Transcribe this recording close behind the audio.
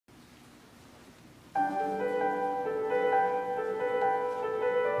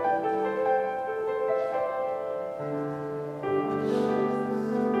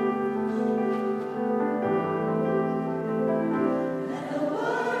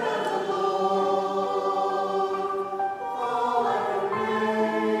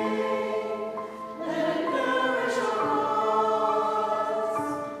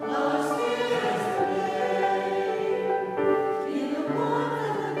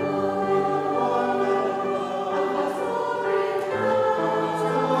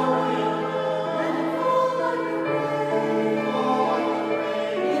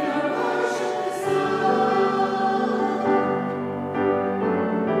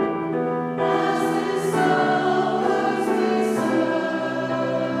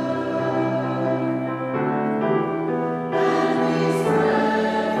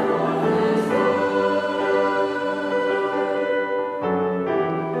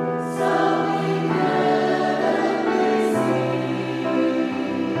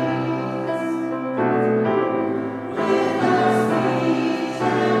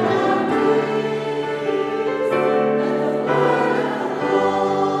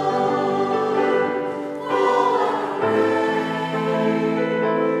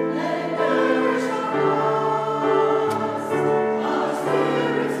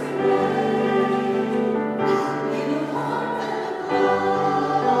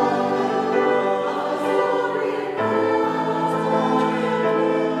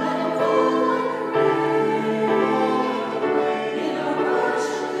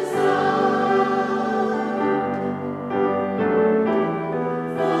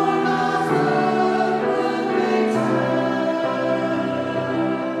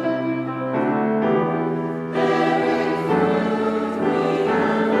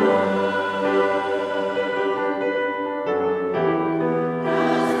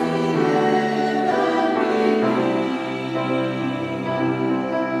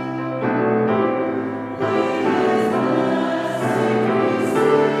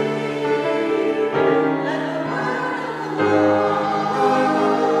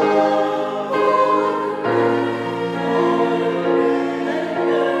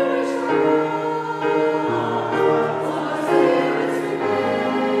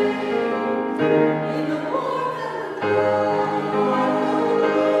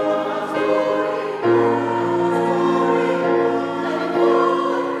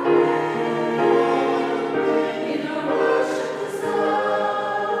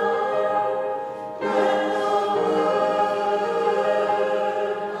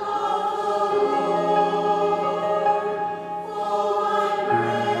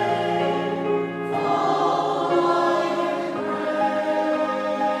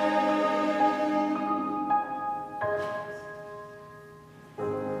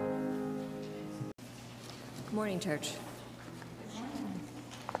Good morning, church.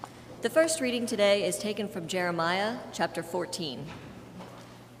 The first reading today is taken from Jeremiah chapter 14.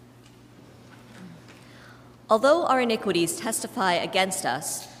 Although our iniquities testify against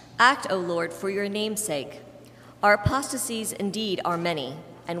us, act, O Lord, for your name's sake. Our apostasies indeed are many,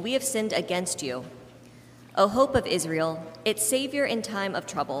 and we have sinned against you. O hope of Israel, its Savior in time of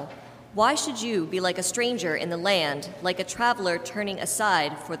trouble, why should you be like a stranger in the land, like a traveler turning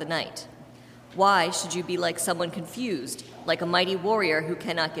aside for the night? Why should you be like someone confused, like a mighty warrior who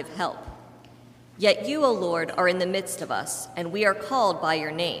cannot give help? Yet you, O Lord, are in the midst of us, and we are called by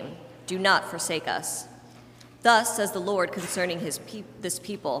your name. Do not forsake us. Thus says the Lord concerning this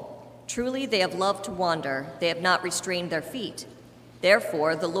people, truly they have loved to wander, they have not restrained their feet.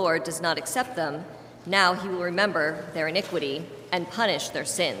 Therefore the Lord does not accept them. Now he will remember their iniquity and punish their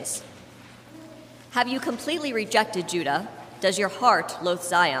sins. Have you completely rejected Judah? Does your heart loathe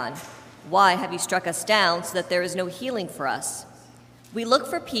Zion? Why have you struck us down so that there is no healing for us? We look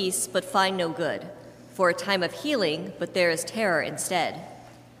for peace but find no good, for a time of healing, but there is terror instead.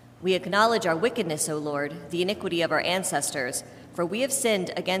 We acknowledge our wickedness, O Lord, the iniquity of our ancestors, for we have sinned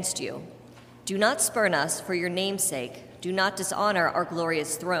against you. Do not spurn us for your name's sake. Do not dishonor our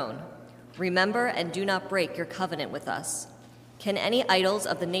glorious throne. Remember and do not break your covenant with us. Can any idols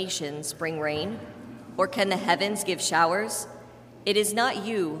of the nations bring rain? Or can the heavens give showers? It is not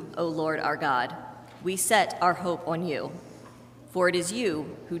you, O Lord our God. We set our hope on you, for it is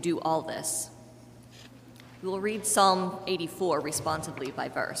you who do all this. We will read Psalm 84 responsively by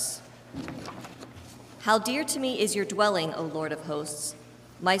verse. How dear to me is your dwelling, O Lord of hosts.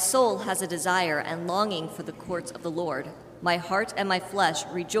 My soul has a desire and longing for the courts of the Lord. My heart and my flesh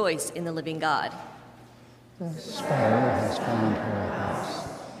rejoice in the living God. The sparrow has found her house,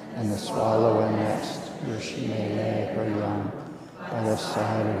 and the swallow a nest where she may lay her young, by the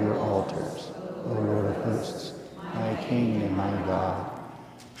side of your altars, O Lord of hosts, my King and my God.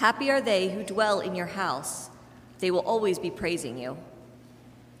 Happy are they who dwell in your house. They will always be praising you.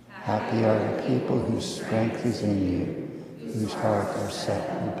 Happy are the people whose strength is in you, whose hearts are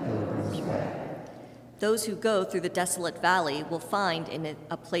set in pilgrim's way. Those who go through the desolate valley will find in it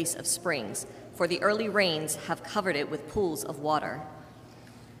a place of springs, for the early rains have covered it with pools of water.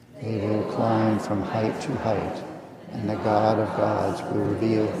 They will climb from height to height, and the God of gods will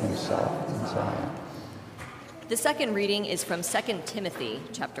reveal himself in Zion. The second reading is from 2 Timothy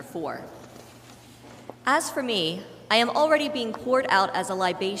chapter 4. As for me, I am already being poured out as a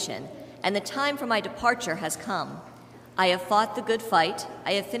libation, and the time for my departure has come. I have fought the good fight,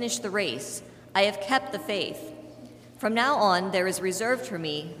 I have finished the race, I have kept the faith. From now on there is reserved for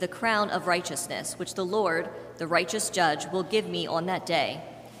me the crown of righteousness, which the Lord, the righteous judge, will give me on that day,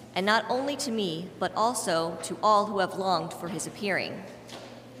 and not only to me, but also to all who have longed for his appearing.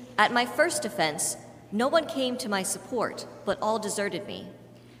 At my first defense, no one came to my support, but all deserted me.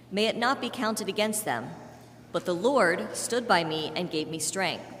 May it not be counted against them. But the Lord stood by me and gave me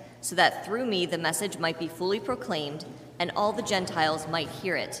strength, so that through me the message might be fully proclaimed, and all the Gentiles might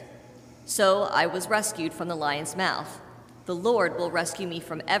hear it. So I was rescued from the lion's mouth. The Lord will rescue me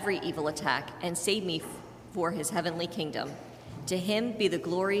from every evil attack and save me for his heavenly kingdom. To him be the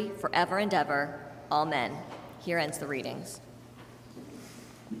glory forever and ever. Amen. Here ends the readings.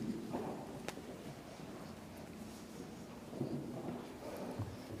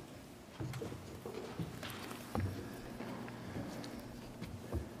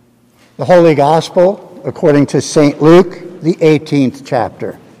 The Holy Gospel according to St. Luke, the 18th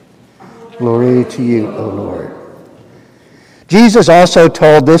chapter. Glory to you, O Lord. Jesus also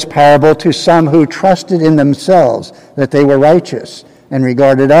told this parable to some who trusted in themselves that they were righteous and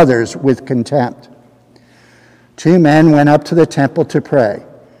regarded others with contempt. 2 men went up to the temple to pray,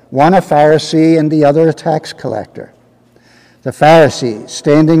 one a Pharisee and the other a tax collector. The Pharisee,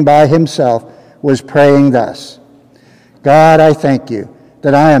 standing by himself, was praying thus: God, I thank you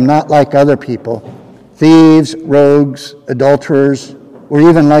that I am not like other people, thieves, rogues, adulterers, or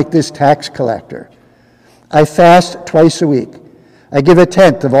even like this tax collector. I fast twice a week. I give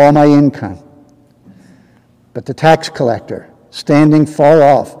 1/10 of all my income. But the tax collector, standing far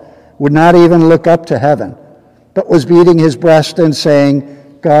off, would not even look up to heaven, but was beating his breast and saying,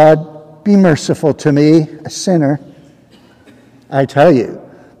 God, be merciful to me, a sinner. I tell you,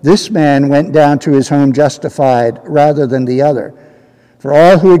 this man went down to his home justified rather than the other. For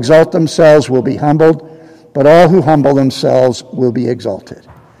all who exalt themselves will be humbled, but all who humble themselves will be exalted.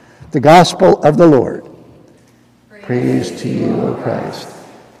 The gospel of the Lord. Praise to you, O Christ.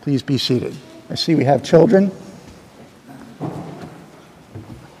 Please be seated. I see we have children.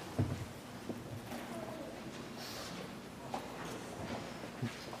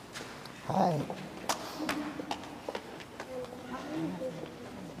 Hi.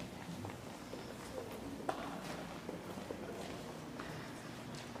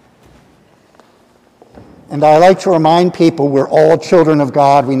 And I like to remind people we're all children of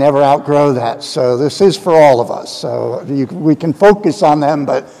God. We never outgrow that. So this is for all of us. So we can focus on them,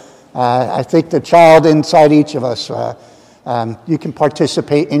 but I think the child inside each of us, you can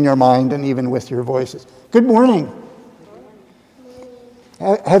participate in your mind and even with your voices. Good morning.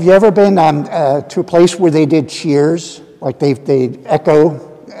 Have you ever been to a place where they did cheers? Like they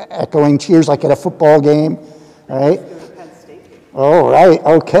echoing cheers like at a football game, right? Oh, right,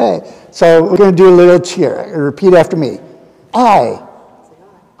 okay. So we're going to do a little cheer. Repeat after me. I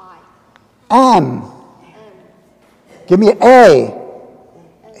am. Give me an A.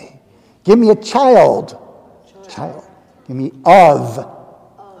 Give me a child. Child. Give me of.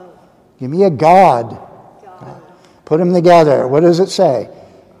 Give me a God. Put them together. What does it say?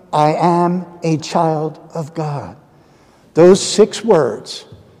 I am a child of God. Those 6 words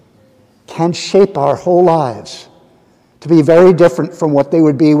can shape our whole lives to be very different from what they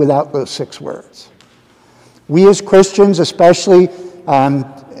would be without those 6 words. We as Christians, especially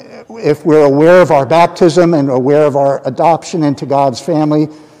if we're aware of our baptism and aware of our adoption into God's family,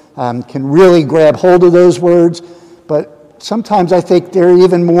 can really grab hold of those words. But sometimes I think they're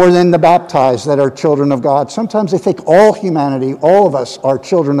even more than the baptized that are children of God. Sometimes I think all humanity, all of us are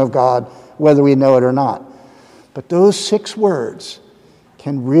children of God, whether we know it or not. But those 6 words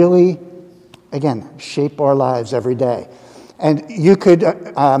can really, again, shape our lives every day. And you could,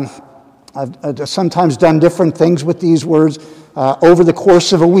 I've sometimes done different things with these words over the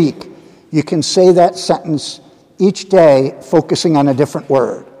course of a week. You can say that sentence each day, focusing on a different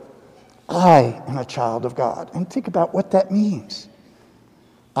word. I am a child of God. And think about what that means.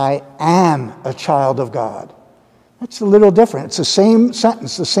 I am a child of God. That's a little different. It's the same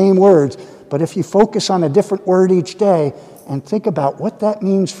sentence, the same words, but if you focus on a different word each day and think about what that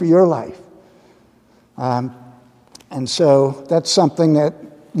means for your life. And so that's something that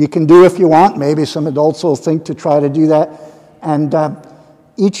you can do if you want. Maybe some adults will think to try to do that. And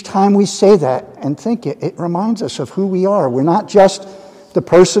each time we say that and think it, it reminds us of who we are. We're not just the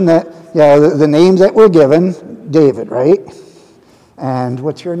person that, the name that we're given, David, right? And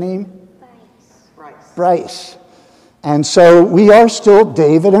what's your name? Bryce. And so we are still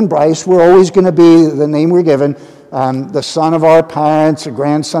David and Bryce. We're always going to be the name we're given, the son of our parents, a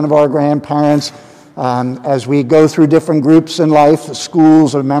grandson of our grandparents. As we go through different groups in life, the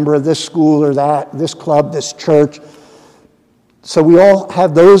schools, a member of this school or that, this club, this church. So we all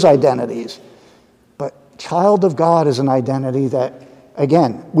have those identities. But child of God is an identity that,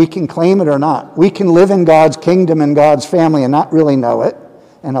 again, we can claim it or not. We can live in God's kingdom and God's family and not really know it,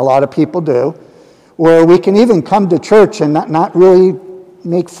 and a lot of people do. Or we can even come to church and not really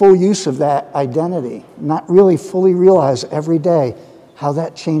make full use of that identity, not really fully realize every day how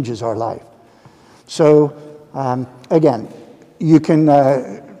that changes our life. So, again, you can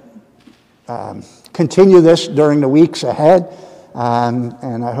continue this during the weeks ahead,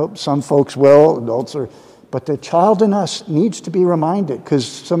 and I hope some folks will, adults are. But the child in us needs to be reminded, because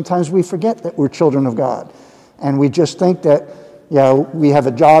sometimes we forget that we're children of God. And we just think that, we have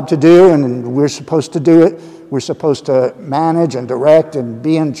a job to do and we're supposed to do it. We're supposed to manage and direct and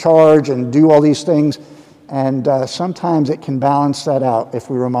be in charge and do all these things. And sometimes it can balance that out if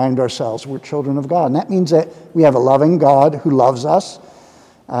we remind ourselves we're children of God. And that means that we have a loving God who loves us,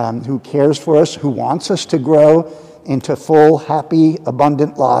 who cares for us, who wants us to grow into full, happy,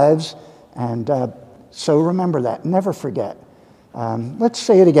 abundant lives. And so remember that. Never forget. Let's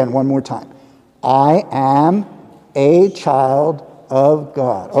say it again one more time. I am a child of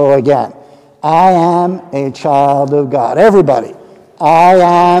God. Oh, again. I am a child of God. Everybody. I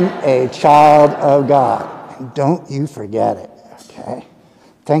am a child of God. And don't you forget it. Okay?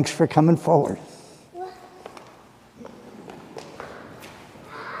 Thanks for coming forward.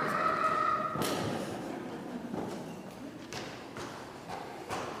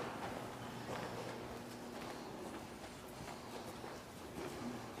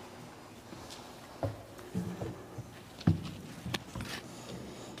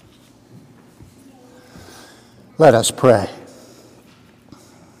 Let us pray.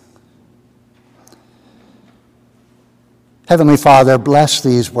 Heavenly Father, bless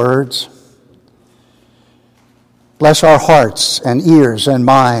these words. Bless our hearts and ears and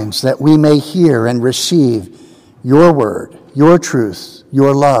minds that we may hear and receive your word, your truth,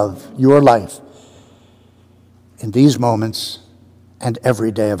 your love, your life in these moments and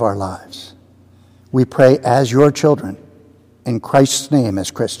every day of our lives. We pray as your children, in Christ's name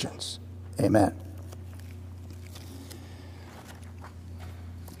as Christians. Amen.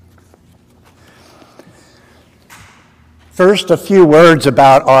 First, a few words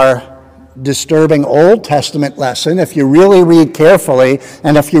about our disturbing Old Testament lesson, if you really read carefully,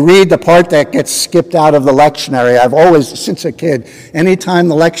 and if you read the part that gets skipped out of the lectionary, I've always, since a kid, anytime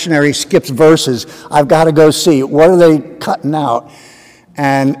the lectionary skips verses, I've got to go see, what are they cutting out?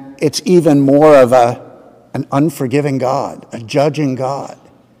 And it's even more of an unforgiving God, a judging God,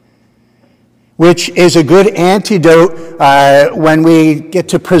 which is a good antidote when we get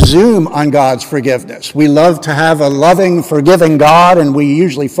to presume on God's forgiveness. We love to have a loving, forgiving God, and we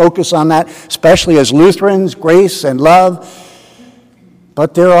usually focus on that, especially as Lutherans, grace and love.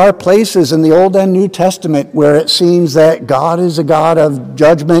 But there are places in the Old and New Testament where it seems that God is a God of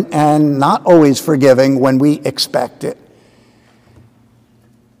judgment and not always forgiving when we expect it.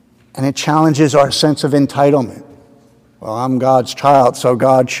 And it challenges our sense of entitlement. Well, I'm God's child, so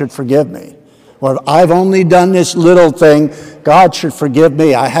God should forgive me. Or I've only done this little thing, God should forgive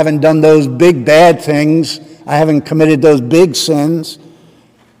me. I haven't done those big bad things. I haven't committed those big sins.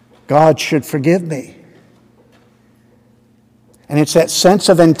 God should forgive me. And it's that sense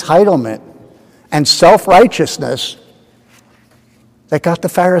of entitlement and self-righteousness that got the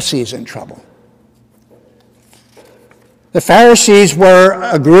Pharisees in trouble. The Pharisees were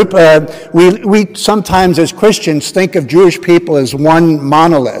a group, we sometimes as Christians think of Jewish people as one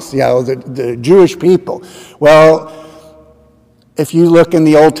monolith, the Jewish people. Well, if you look in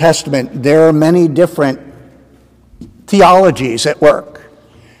the Old Testament, there are many different theologies at work.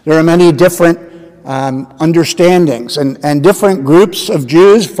 There are many different understandings and different groups of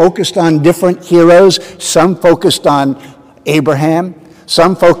Jews focused on different heroes. Some focused on Abraham,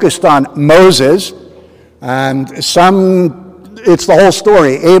 some focused on Moses, and some, it's the whole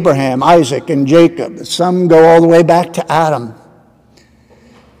story, Abraham, Isaac, and Jacob. Some go all the way back to Adam.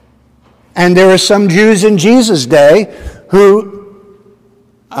 And there are some Jews in Jesus' day who,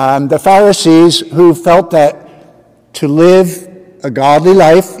 the Pharisees, who felt that to live a godly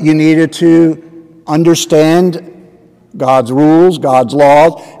life, you needed to understand God's rules, God's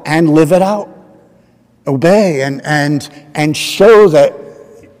laws, and live it out. Obey and show that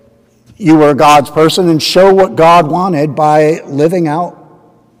you were God's person and show what God wanted by living out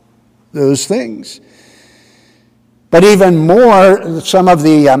those things. But even more, some of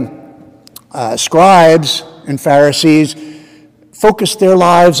the scribes and Pharisees focused their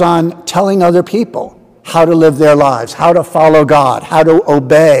lives on telling other people how to live their lives, how to follow God, how to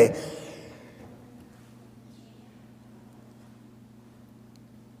obey.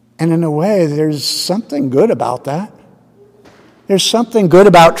 And in a way, there's something good about that. There's something good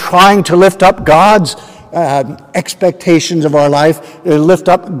about trying to lift up God's expectations of our life, lift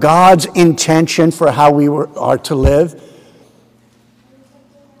up God's intention for how we are to live.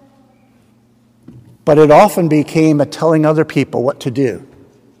 But it often became a telling other people what to do,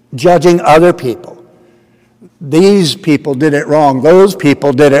 judging other people. These people did it wrong. Those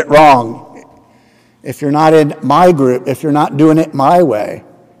people did it wrong. If you're not in my group, if you're not doing it my way,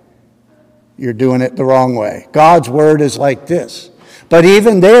 you're doing it the wrong way. God's word is like this. But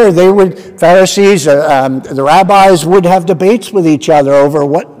even there, Pharisees, the rabbis would have debates with each other over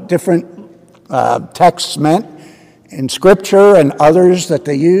what different texts meant in Scripture and others that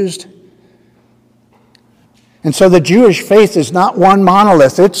they used. And so the Jewish faith is not one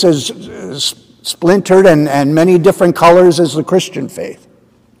monolith. It's as splintered and many different colors as the Christian faith.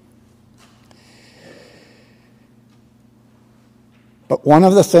 But one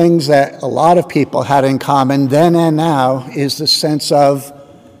of the things that a lot of people had in common then and now is the sense of,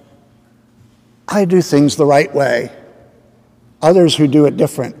 I do things the right way. Others who do it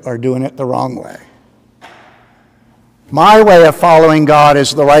different are doing it the wrong way. My way of following God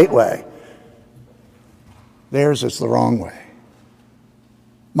is the right way. Theirs is the wrong way.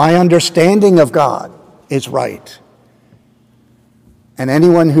 My understanding of God is right. And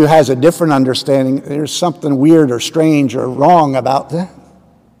anyone who has a different understanding, there's something weird or strange or wrong about that.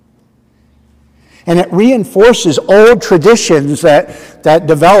 And it reinforces old traditions that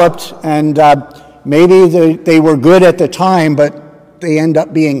developed, and maybe they were good at the time, but they end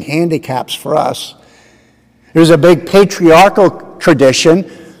up being handicaps for us. There's a big patriarchal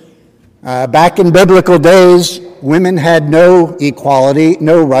tradition. Back in biblical days, women had no equality,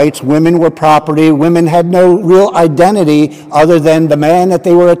 no rights. Women were property. Women had no real identity other than the man that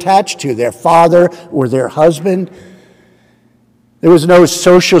they were attached to, their father or their husband. There was no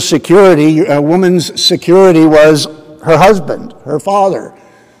social security. A woman's security was her husband, her father.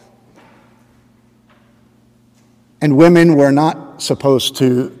 And women were not supposed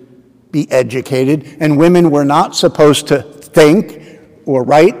to be educated, and women were not supposed to think or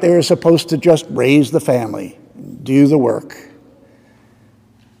write. They were supposed to just raise the family, do the work.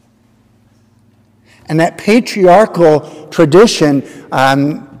 And that patriarchal tradition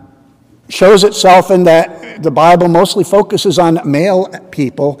shows itself in that the Bible mostly focuses on male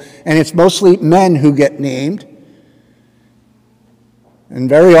people, and it's mostly men who get named. And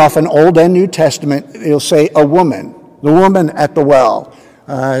very often, Old and New Testament, you'll say a woman, the woman at the well.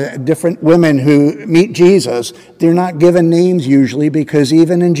 Different women who meet Jesus, they're not given names usually because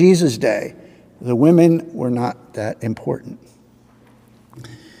even in Jesus' day, the women were not that important.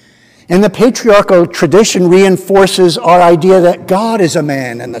 And the patriarchal tradition reinforces our idea that God is a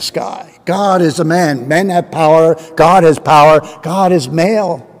man in the sky. God is a man. Men have power. God has power. God is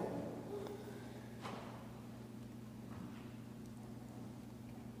male.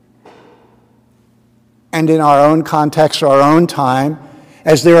 And in our own context, our own time,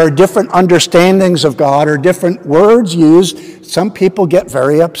 as there are different understandings of God or different words used, some people get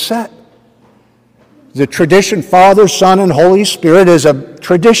very upset. The tradition, Father, Son, and Holy Spirit, is a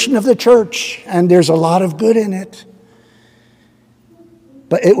tradition of the church, and there's a lot of good in it.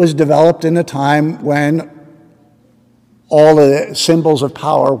 But it was developed in a time when all the symbols of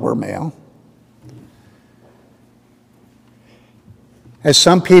power were male. As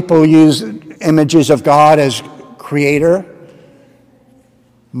some people use images of God as creator,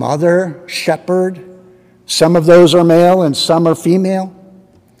 mother, shepherd, some of those are male and some are female.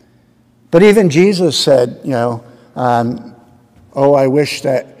 But even Jesus said, I wish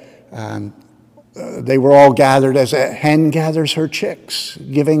that they were all gathered as a hen gathers her chicks,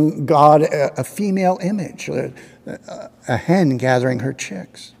 giving God a female image, a hen gathering her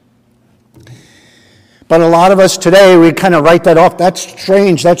chicks. But a lot of us today, we kind of write that off. That's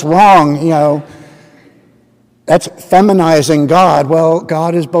strange. That's wrong. That's feminizing God. Well,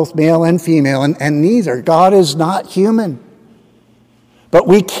 God is both male and female, and neither. God is not human. But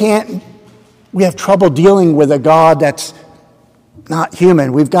we have trouble dealing with a God that's not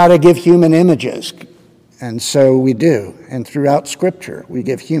human. We've got to give human images. And so we do. And throughout Scripture, we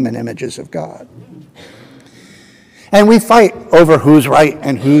give human images of God. And we fight over who's right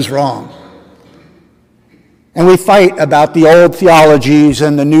and who's wrong. And we fight about the old theologies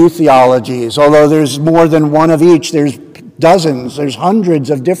and the new theologies. Although there's more than one of each, there's dozens, there's hundreds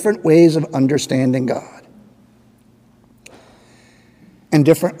of different ways of understanding God. And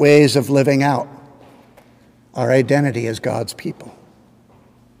different ways of living out our identity as God's people.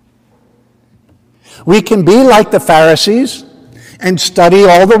 We can be like the Pharisees and study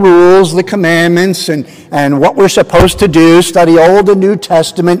all the rules, the commandments, and what we're supposed to do, study Old and New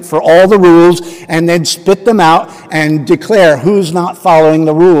Testament for all the rules, and then spit them out and declare who's not following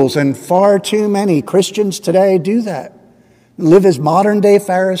the rules. And far too many Christians today do that, live as modern-day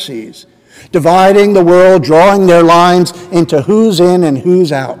Pharisees, dividing the world, drawing their lines into who's in and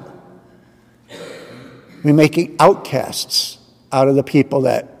who's out. We're making outcasts out of the people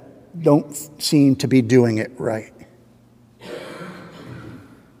that don't seem to be doing it right.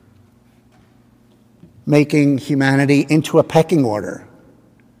 Making humanity into a pecking order,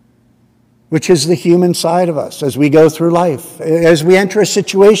 which is the human side of us as we go through life. As we enter a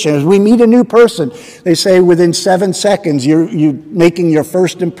situation, as we meet a new person, they say within 7 seconds you're making your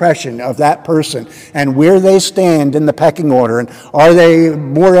first impression of that person and where they stand in the pecking order. And are they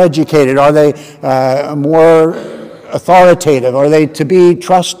more educated? Are they more authoritative? Are they to be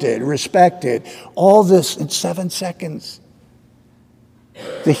trusted, respected? All this in 7 seconds.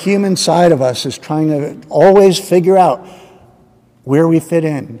 The human side of us is trying to always figure out where we fit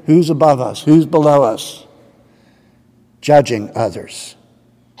in, who's above us, who's below us, judging others,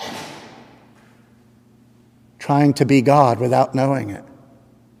 trying to be God without knowing it,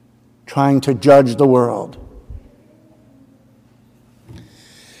 trying to judge the world.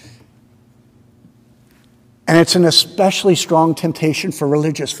 And it's an especially strong temptation for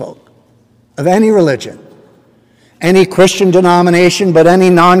religious folk of any religion. Any Christian denomination, but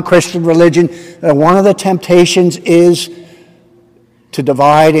any non-Christian religion, one of the temptations is to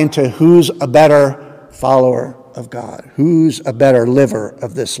divide into who's a better follower of God, who's a better liver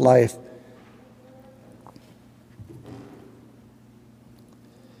of this life.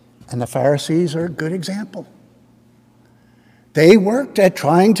 And the Pharisees are a good example. They worked at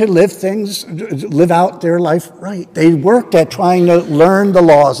trying to live out their life right. They worked at trying to learn the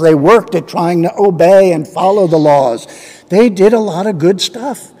laws. They worked at trying to obey and follow the laws. They did a lot of good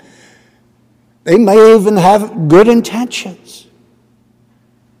stuff. They may even have good intentions,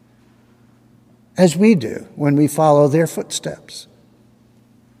 as we do when we follow their footsteps.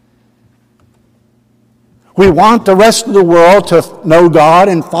 We want the rest of the world to know God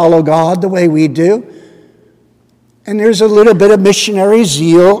and follow God the way we do. And there's a little bit of missionary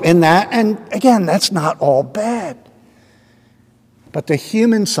zeal in that. And again, that's not all bad. But the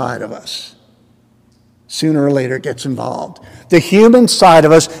human side of us sooner or later gets involved. The human side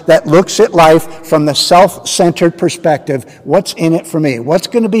of us that looks at life from the self-centered perspective. What's in it for me? What's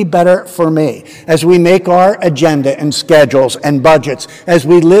going to be better for me? As we make our agenda and schedules and budgets, as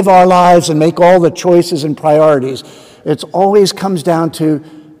we live our lives and make all the choices and priorities, it always comes down to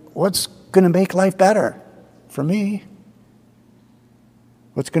what's going to make life better for me?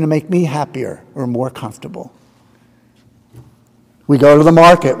 What's going to make me happier or more comfortable? We go to the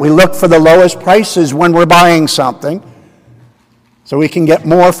market. We look for the lowest prices when we're buying something so we can get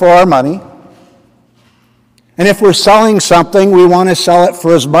more for our money. And if we're selling something, we want to sell it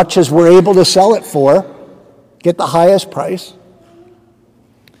for as much as we're able to sell it for, get the highest price.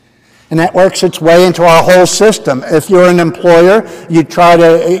 And that works its way into our whole system. If you're an employer, you try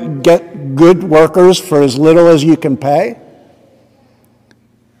to get good workers for as little as you can pay.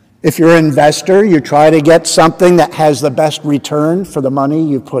 If you're an investor, you try to get something that has the best return for the money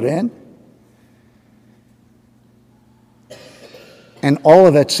you put in. And all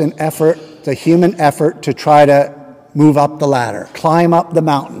of it's an effort, the human effort, to try to move up the ladder, climb up the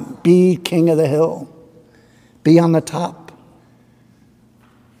mountain, be king of the hill, be on the top.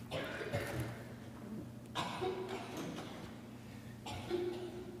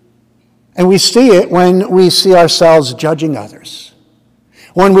 And we see it when we see ourselves judging others.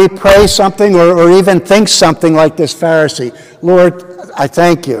 When we pray something or even think something like this Pharisee, Lord, I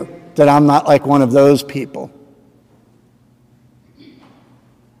thank you that I'm not like one of those people.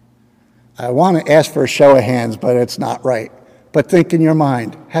 I want to ask for a show of hands, but it's not right. But think in your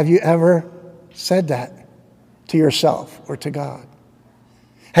mind, have you ever said that to yourself or to God?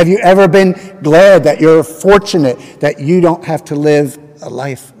 Have you ever been glad that you're fortunate that you don't have to live a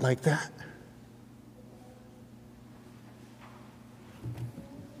life like that?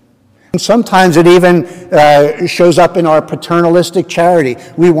 And sometimes it even shows up in our paternalistic charity.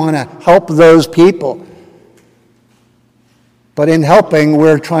 We want to help those people. But in helping,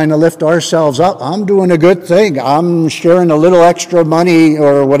 we're trying to lift ourselves up. I'm doing a good thing. I'm sharing a little extra money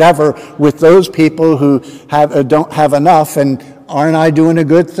or whatever with those people who don't have enough. And aren't I doing a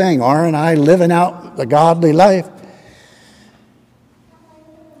good thing? Aren't I living out the godly life?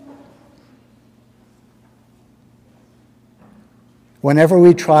 Whenever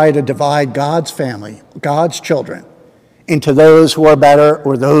we try to divide God's family, God's children, into those who are better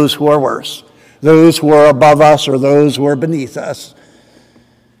or those who are worse, those who are above us or those who are beneath us,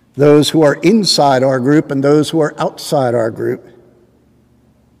 those who are inside our group and those who are outside our group,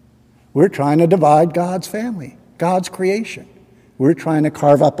 we're trying to divide God's family, God's creation. We're trying to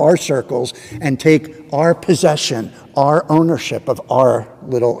carve up our circles and take our possession, our ownership of our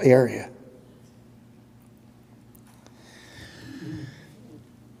little area.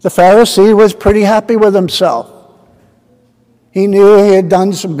 The Pharisee was pretty happy with himself. He knew he had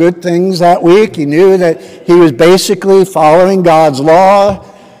done some good things that week. He knew that he was basically following God's law.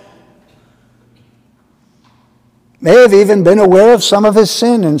 May have even been aware of some of his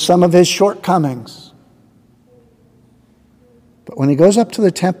sin and some of his shortcomings. But when he goes up to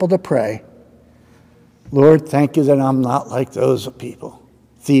the temple to pray, Lord, thank you that I'm not like those people,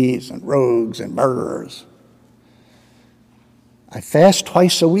 thieves and rogues and murderers. I fast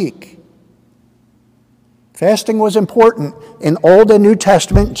twice a week. Fasting was important. In Old and New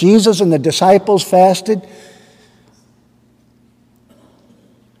Testament, Jesus and the disciples fasted.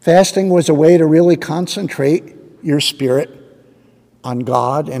 Fasting was a way to really concentrate your spirit on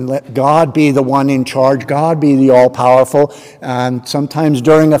God and let God be the one in charge, God be the all-powerful. Sometimes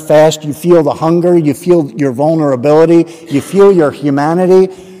during a fast, you feel the hunger, you feel your vulnerability, you feel your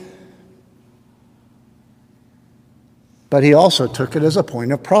humanity. But he also took it as a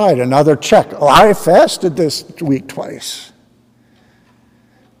point of pride, another check. Oh, I fasted this week twice.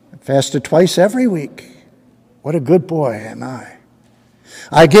 I fasted twice every week. What a good boy am I.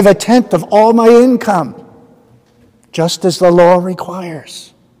 I give 1/10 of all my income, just as the law requires.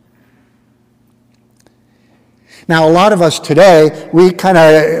 Now, a lot of us today, we kind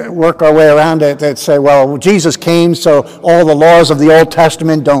of work our way around it and say, well, Jesus came, so all the laws of the Old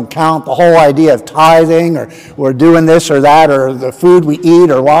Testament don't count. The whole idea of tithing or doing this or that or the food we eat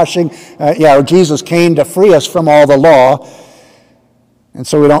or washing, Jesus came to free us from all the law. And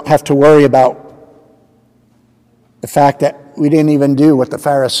so we don't have to worry about the fact that we didn't even do what the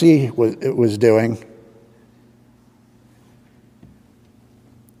Pharisee was doing.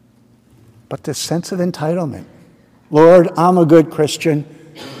 But this sense of entitlement. Lord, I'm a good Christian.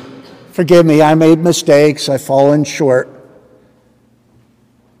 Forgive me, I made mistakes, I've fallen short.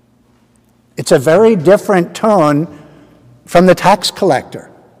 It's a very different tone from the tax collector.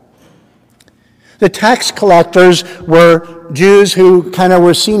 The tax collectors were Jews who kind of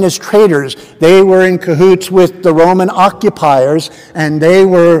were seen as traitors. They were in cahoots with the Roman occupiers, and they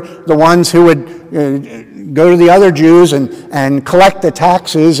were the ones who would go to the other Jews and collect the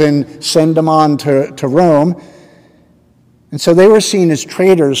taxes and send them on to Rome. And so they were seen as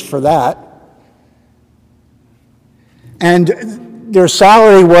traitors for that. And their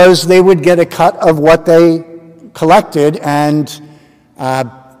salary was they would get a cut of what they collected, and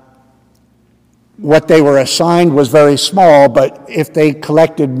what they were assigned was very small, but if they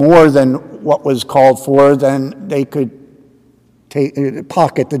collected more than what was called for, then they could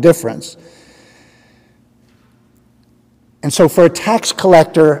pocket the difference. And so for a tax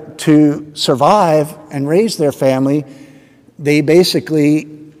collector to survive and raise their family, they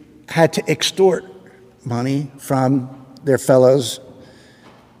basically had to extort money from their fellows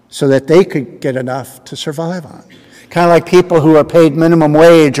so that they could get enough to survive on. Kind of like people who are paid minimum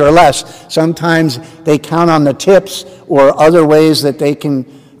wage or less. Sometimes they count on the tips or other ways that they can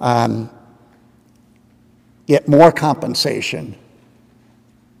get more compensation.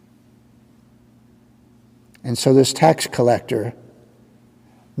 And so this tax collector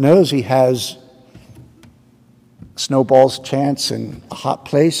knows he has snowball's chance in a hot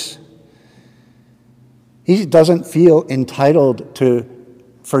place. He doesn't feel entitled to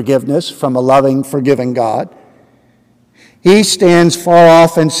forgiveness from a loving, forgiving God. He stands far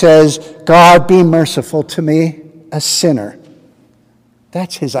off and says, God, be merciful to me, a sinner.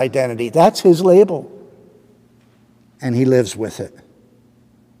 That's his identity. That's his label. And he lives with it.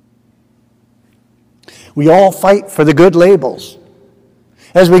 We all fight for the good labels.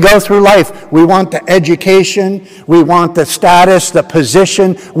 As we go through life, we want the education, we want the status, the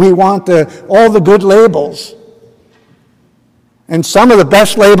position, we want all the good labels. And some of the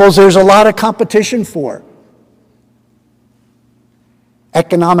best labels there's a lot of competition for.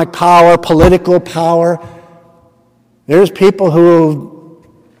 Economic power, political power. There's people who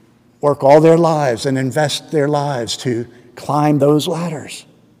work all their lives and invest their lives to climb those ladders.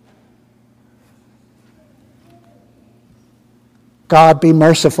 God, be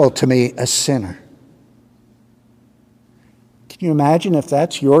merciful to me, a sinner. Can you imagine if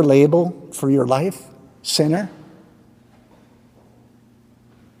that's your label for your life? Sinner?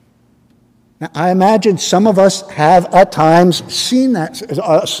 Now, I imagine some of us have at times seen that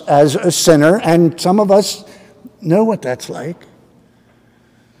as a sinner, and some of us know what that's like.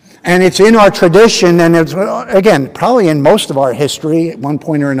 And it's in our tradition, and it's, again, probably in most of our history at one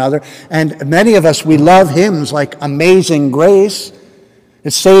point or another. And many of us, we love hymns like Amazing Grace.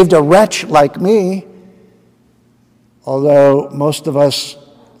 It saved a wretch like me. Although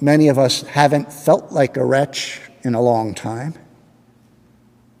many of us haven't felt like a wretch in a long time.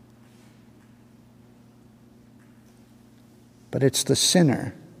 But it's the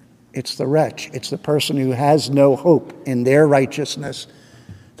sinner, it's the wretch, it's the person who has no hope in their righteousness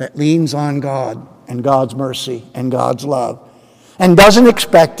that leans on God and God's mercy and God's love and doesn't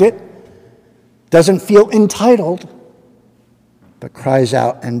expect it, doesn't feel entitled, but cries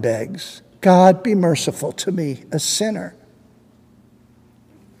out and begs, God, be merciful to me, a sinner.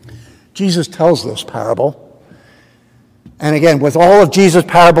 Jesus tells this parable. And again, with all of Jesus'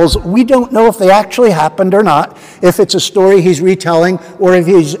 parables, we don't know if they actually happened or not, if it's a story he's retelling, or if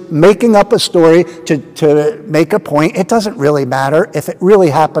he's making up a story to make a point. It doesn't really matter if it really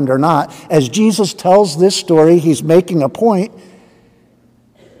happened or not. As Jesus tells this story, he's making a point.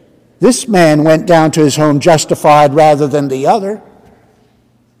 This man went down to his home justified rather than the other.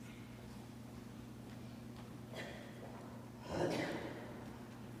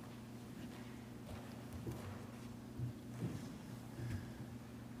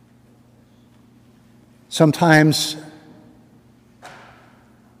 Sometimes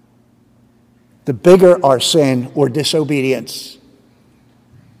the bigger our sin or disobedience,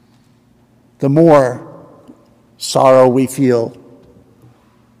 the more sorrow we feel,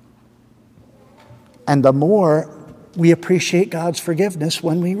 and the more we appreciate God's forgiveness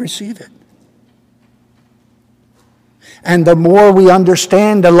when we receive it. And the more we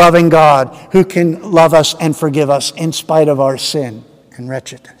understand a loving God who can love us and forgive us in spite of our sin and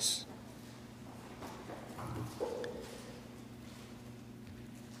wretchedness.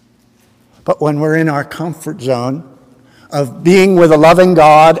 But when we're in our comfort zone of being with a loving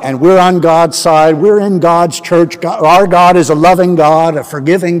God and we're on God's side, we're in God's church, our God is a loving God, a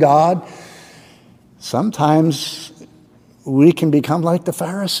forgiving God, sometimes we can become like the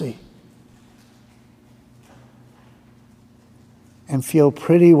Pharisee and feel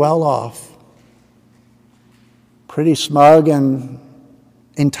pretty well off, pretty smug and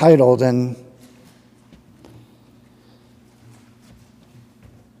entitled and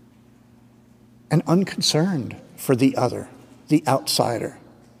and unconcerned for the other, the outsider,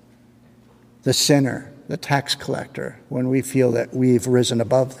 the sinner, the tax collector, when we feel that we've risen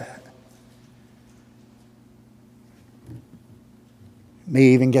above that. May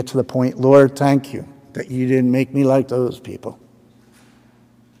even get to the point, Lord, thank you that you didn't make me like those people.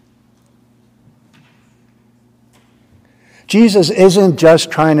 Jesus isn't just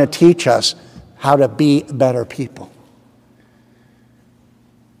trying to teach us how to be better people.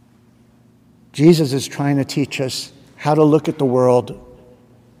 Jesus is trying to teach us how to look at the world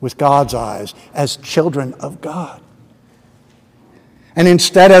with God's eyes as children of God. And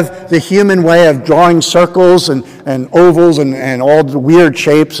instead of the human way of drawing circles and ovals and all the weird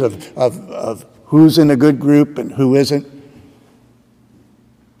shapes of who's in a good group and who isn't,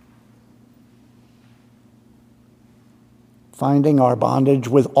 finding our bondage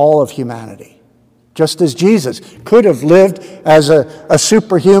with all of humanity. Just as Jesus could have lived as a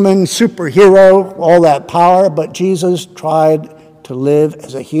superhuman, superhero, all that power, but Jesus tried to live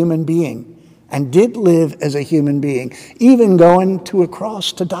as a human being and did live as a human being, even going to a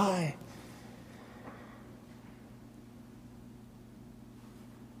cross to die.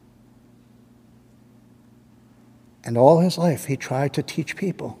 And all his life, he tried to teach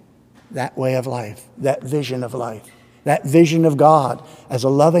people that way of life, that vision of life, that vision of God as a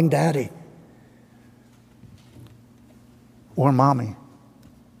loving daddy or mommy.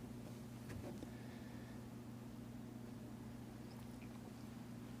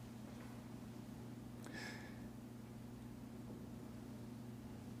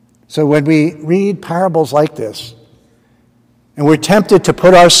 So when we read parables like this, and we're tempted to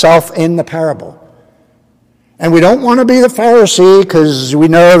put ourselves in the parable, and we don't want to be the Pharisee because we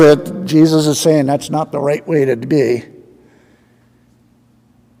know that Jesus is saying that's not the right way to be.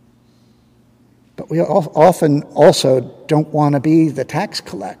 But we often also don't want to be the tax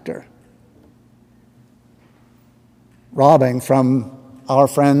collector, robbing from our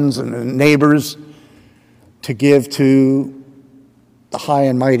friends and neighbors to give to the high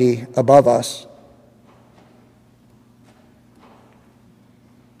and mighty above us.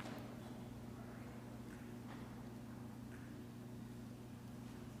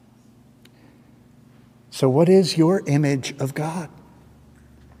 So what is your image of God?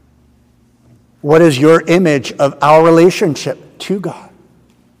 What is your image of our relationship to God?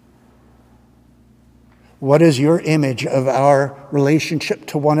 What is your image of our relationship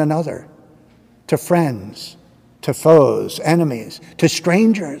to one another, to friends, to foes, enemies, to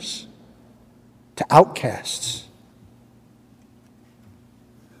strangers, to outcasts?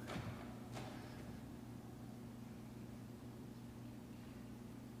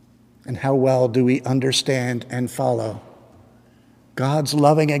 And how well do we understand and follow God's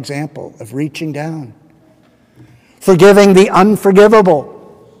loving example of reaching down, forgiving the unforgivable,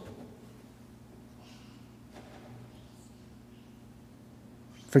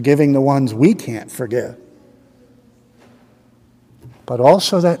 forgiving the ones we can't forgive, but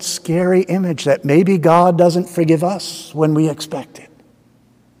also that scary image that maybe God doesn't forgive us when we expect it,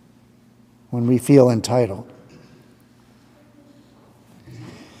 when we feel entitled.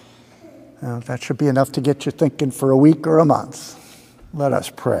 Now, that should be enough to get you thinking for a week or a month. Let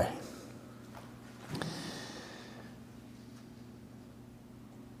us pray.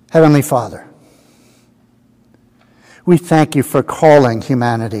 Heavenly Father, we thank you for calling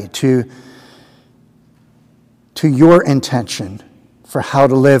humanity to your intention for how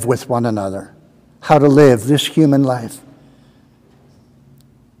to live with one another, how to live this human life.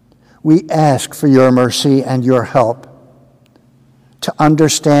 We ask for your mercy and your help to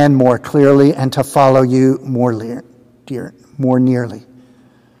understand more clearly and to follow you more nearly.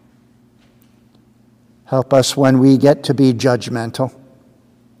 Help us when we get to be judgmental,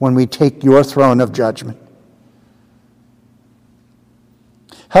 when we take your throne of judgment.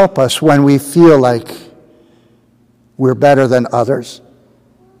 Help us when we feel like we're better than others.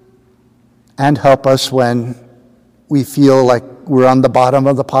 And help us when we feel like we're on the bottom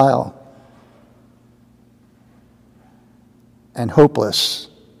of the pile and hopeless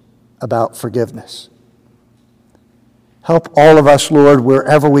about forgiveness. Help all of us, Lord,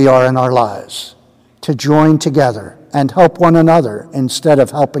 wherever we are in our lives, to join together and help one another instead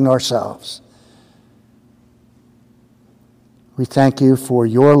of helping ourselves. We thank you for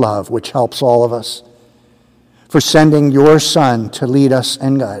your love, which helps all of us, for sending your Son to lead us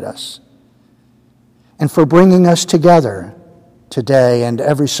and guide us, and for bringing us together today and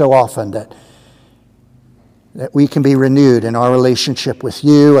every so often that we can be renewed in our relationship with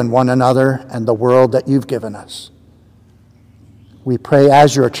you and one another and the world that you've given us. We pray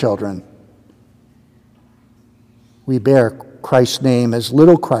as your children. We bear Christ's name as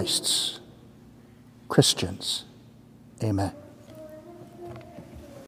little Christs Christians. Amen.